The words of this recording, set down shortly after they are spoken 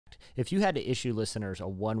if you had to issue listeners a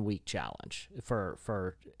 1-week challenge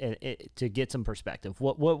to get some perspective,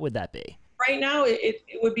 what would that be? Right now, it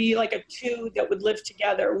would be like a two that would live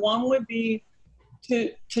together. One would be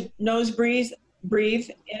to nose breathe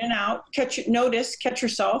in and out, catch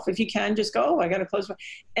yourself. If you can, just go, I got to close my,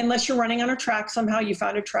 unless you're running on a track, somehow you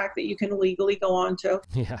found a track that you can legally go on to.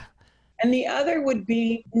 Yeah. And the other would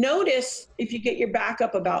be notice if you get your back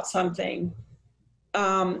up about something,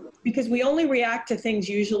 because we only react to things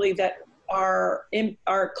usually that are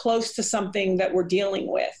close to something that we're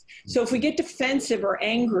dealing with. So if we get defensive or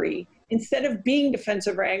angry, instead of being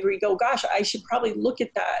defensive or angry, go, gosh, I should probably look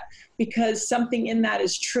at that because something in that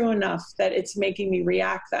is true enough that it's making me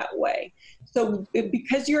react that way. So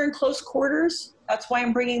because you're in close quarters, that's why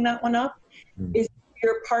I'm bringing that one up, is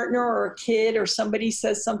your partner or a kid or somebody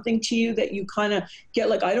says something to you that you kind of get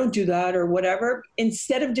like, I don't do that or whatever.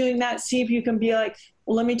 Instead of doing that, see if you can be like,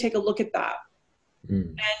 well, let me take a look at that.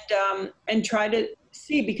 And try to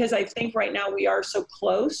see, because I think right now we are so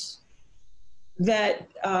close that,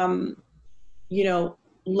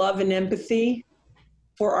 love and empathy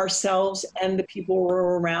for ourselves and the people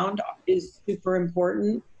we're around is super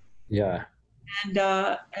important. Yeah. And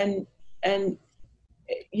I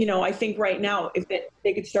think right now, if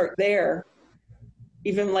they could start there,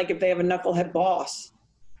 even like if they have a knucklehead boss,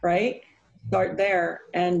 right? Start there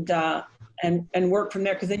and work from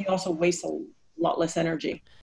there, because then you also waste a lot less energy.